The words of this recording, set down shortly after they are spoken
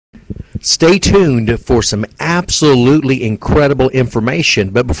Stay tuned for some absolutely incredible information.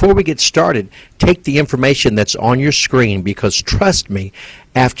 But before we get started, take the information that's on your screen, because trust me,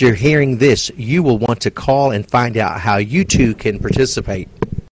 after hearing this, you will want to call and find out how you too can participate.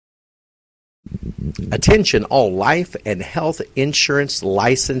 Attention all life and health insurance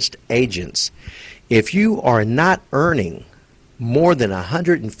licensed agents. If you are not earning more than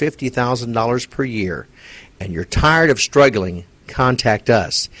 $150,000 per year and you're tired of struggling, contact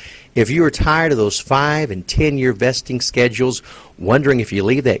us. If you are tired of those 5- and 10-year vesting schedules, wondering if you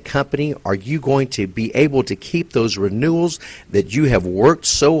leave that company, are you going to be able to keep those renewals that you have worked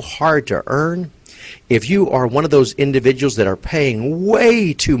so hard to earn? If you are one of those individuals that are paying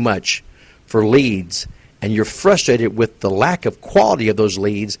way too much for leads and you're frustrated with the lack of quality of those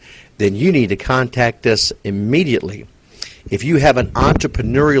leads, then you need to contact us immediately. If you have an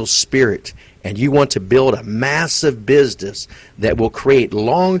entrepreneurial spirit and you want to build a massive business that will create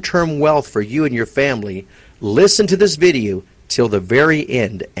long-term wealth for you and your family, listen to this video till the very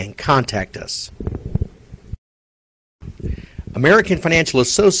end and contact us. American Financial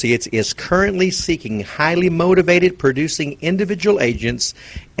Associates is currently seeking highly motivated producing individual agents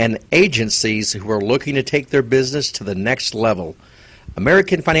and agencies who are looking to take their business to the next level.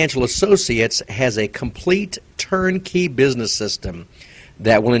 American Financial Associates has a complete turnkey business system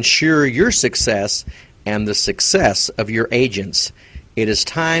that will ensure your success and the success of your agents. It is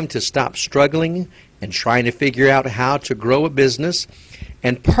time to stop struggling and trying to figure out how to grow a business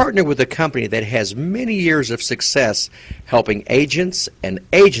and partner with a company that has many years of success helping agents and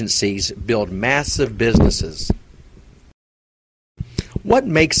agencies build massive businesses. What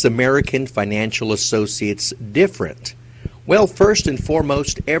makes American Financial Associates different? Well, first and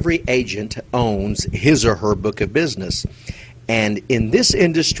foremost, every agent owns his or her book of business. And in this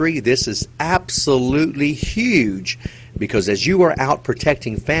industry, this is absolutely huge, because as you are out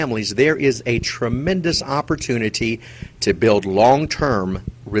protecting families, there is a tremendous opportunity to build long-term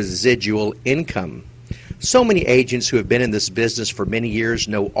residual income. So many agents who have been in this business for many years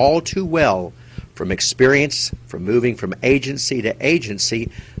know all too well from experience, from moving from agency to agency,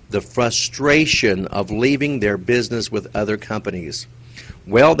 the frustration of leaving their business with other companies.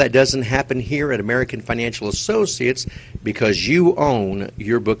 Well, that doesn't happen here at American Financial Associates because you own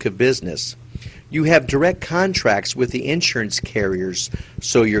your book of business. You have direct contracts with the insurance carriers,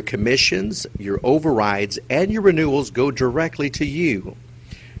 so your commissions, your overrides, and your renewals go directly to you.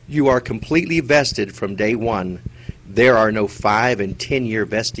 You are completely vested from day one. There are no 5- and 10-year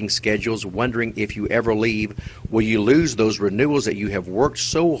vesting schedules wondering if you ever leave, will you lose those renewals that you have worked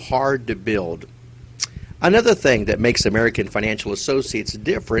so hard to build. Another thing that makes American Financial Associates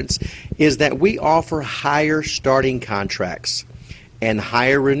different is that we offer higher starting contracts and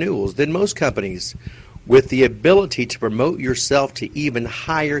higher renewals than most companies, with the ability to promote yourself to even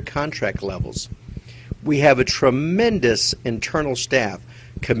higher contract levels. We have a tremendous internal staff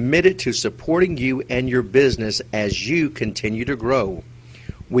committed to supporting you and your business as you continue to grow.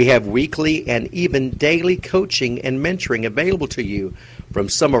 We have weekly and even daily coaching and mentoring available to you from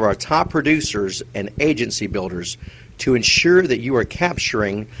some of our top producers and agency builders to ensure that you are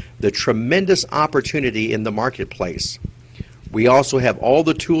capturing the tremendous opportunity in the marketplace. We also have all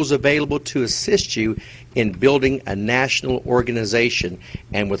the tools available to assist you in building a national organization,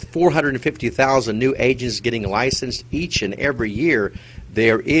 and with 450,000 new agents getting licensed each and every year,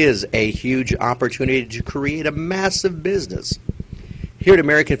 there is a huge opportunity to create a massive business. Here at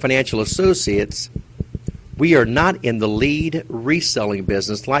American Financial Associates, we are not in the lead reselling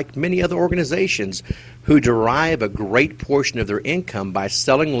business like many other organizations who derive a great portion of their income by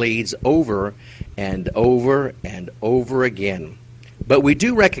selling leads over and over and over again. But we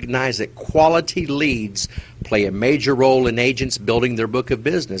do recognize that quality leads play a major role in agents building their book of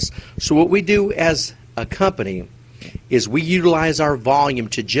business. So what we do as a company is we utilize our volume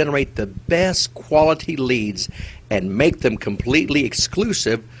to generate the best quality leads and make them completely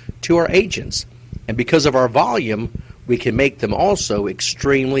exclusive to our agents. And because of our volume, we can make them also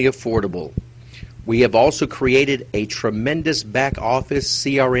extremely affordable. We have also created a tremendous back office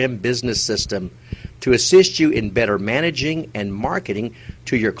CRM business system to assist you in better managing and marketing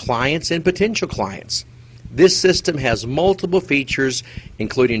to your clients and potential clients. This system has multiple features,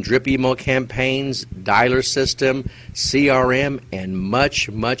 including drip email campaigns, dialer system, CRM, and much,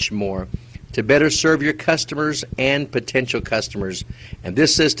 much more to better serve your customers and potential customers. And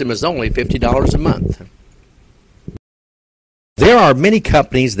this system is only $50 a month. There are many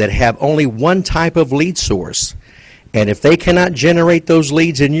companies that have only one type of lead source, and if they cannot generate those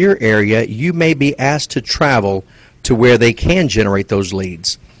leads in your area, you may be asked to travel to where they can generate those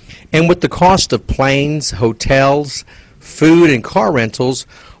leads. And with the cost of planes, hotels, food, and car rentals,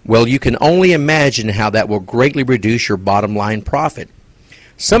 Well, you can only imagine how that will greatly reduce your bottom line profit.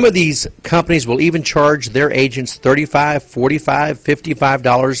 Some of these companies will even charge their agents $35, $45,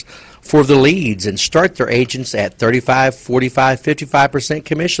 $55 for the leads and start their agents at 35, 45, 55%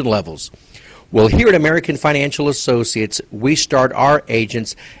 commission levels. Well, here at American Financial Associates, we start our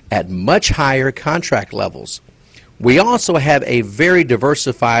agents at much higher contract levels. We also have a very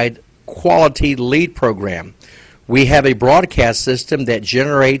diversified quality lead program. We have a broadcast system that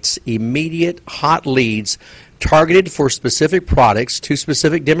generates immediate hot leads targeted for specific products to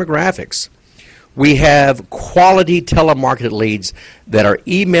specific demographics. We have quality telemarketed leads that are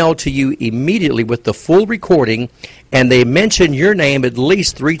emailed to you immediately with the full recording, and they mention your name at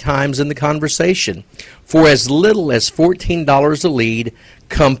least 3 times in the conversation for as little as $14 a lead,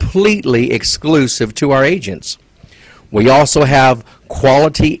 completely exclusive to our agents. We also have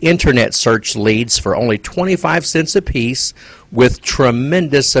quality internet search leads for only 25 cents a piece with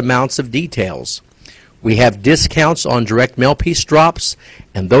tremendous amounts of details. We have discounts on direct mail piece drops,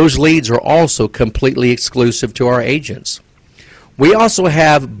 and those leads are also completely exclusive to our agents. We also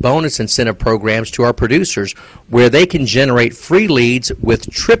have bonus incentive programs to our producers where they can generate free leads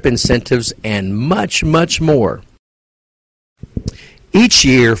with trip incentives and much, much more. Each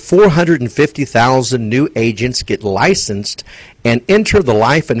year, 450,000 new agents get licensed and enter the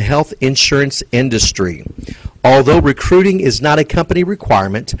life and health insurance industry. Although recruiting is not a company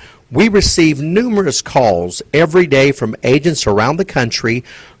requirement, we receive numerous calls every day from agents around the country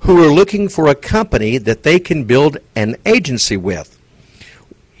who are looking for a company that they can build an agency with.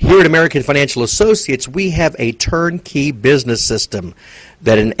 Here at American Financial Associates, we have a turnkey business system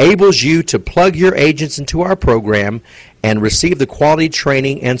that enables you to plug your agents into our program and receive the quality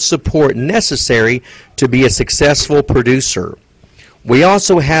training and support necessary to be a successful producer. We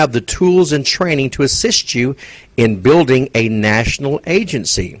also have the tools and training to assist you in building a national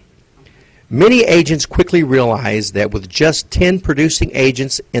agency. Many agents quickly realize that with just 10 producing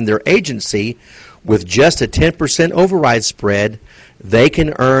agents in their agency, with just a 10% override spread, they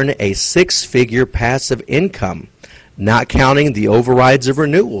can earn a 6-figure passive income, not counting the overrides of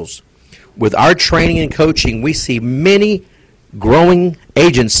renewals. With our training and coaching, we see many growing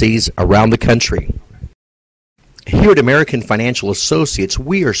agencies around the country. Here at American Financial Associates,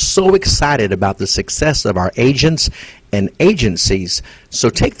 we are so excited about the success of our agents and agencies. So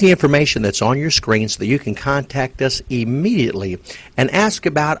take the information that's on your screen so that you can contact us immediately and ask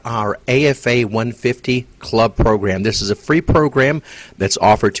about our AFA 150 Club program. This is a free program that's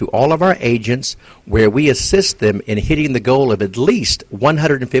offered to all of our agents where we assist them in hitting the goal of at least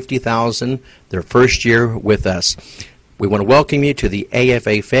 $150,000 their first year with us. We want to welcome you to the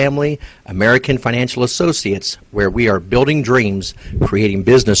AFA family, American Financial Associates, where we are building dreams, creating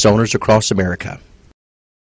business owners across America.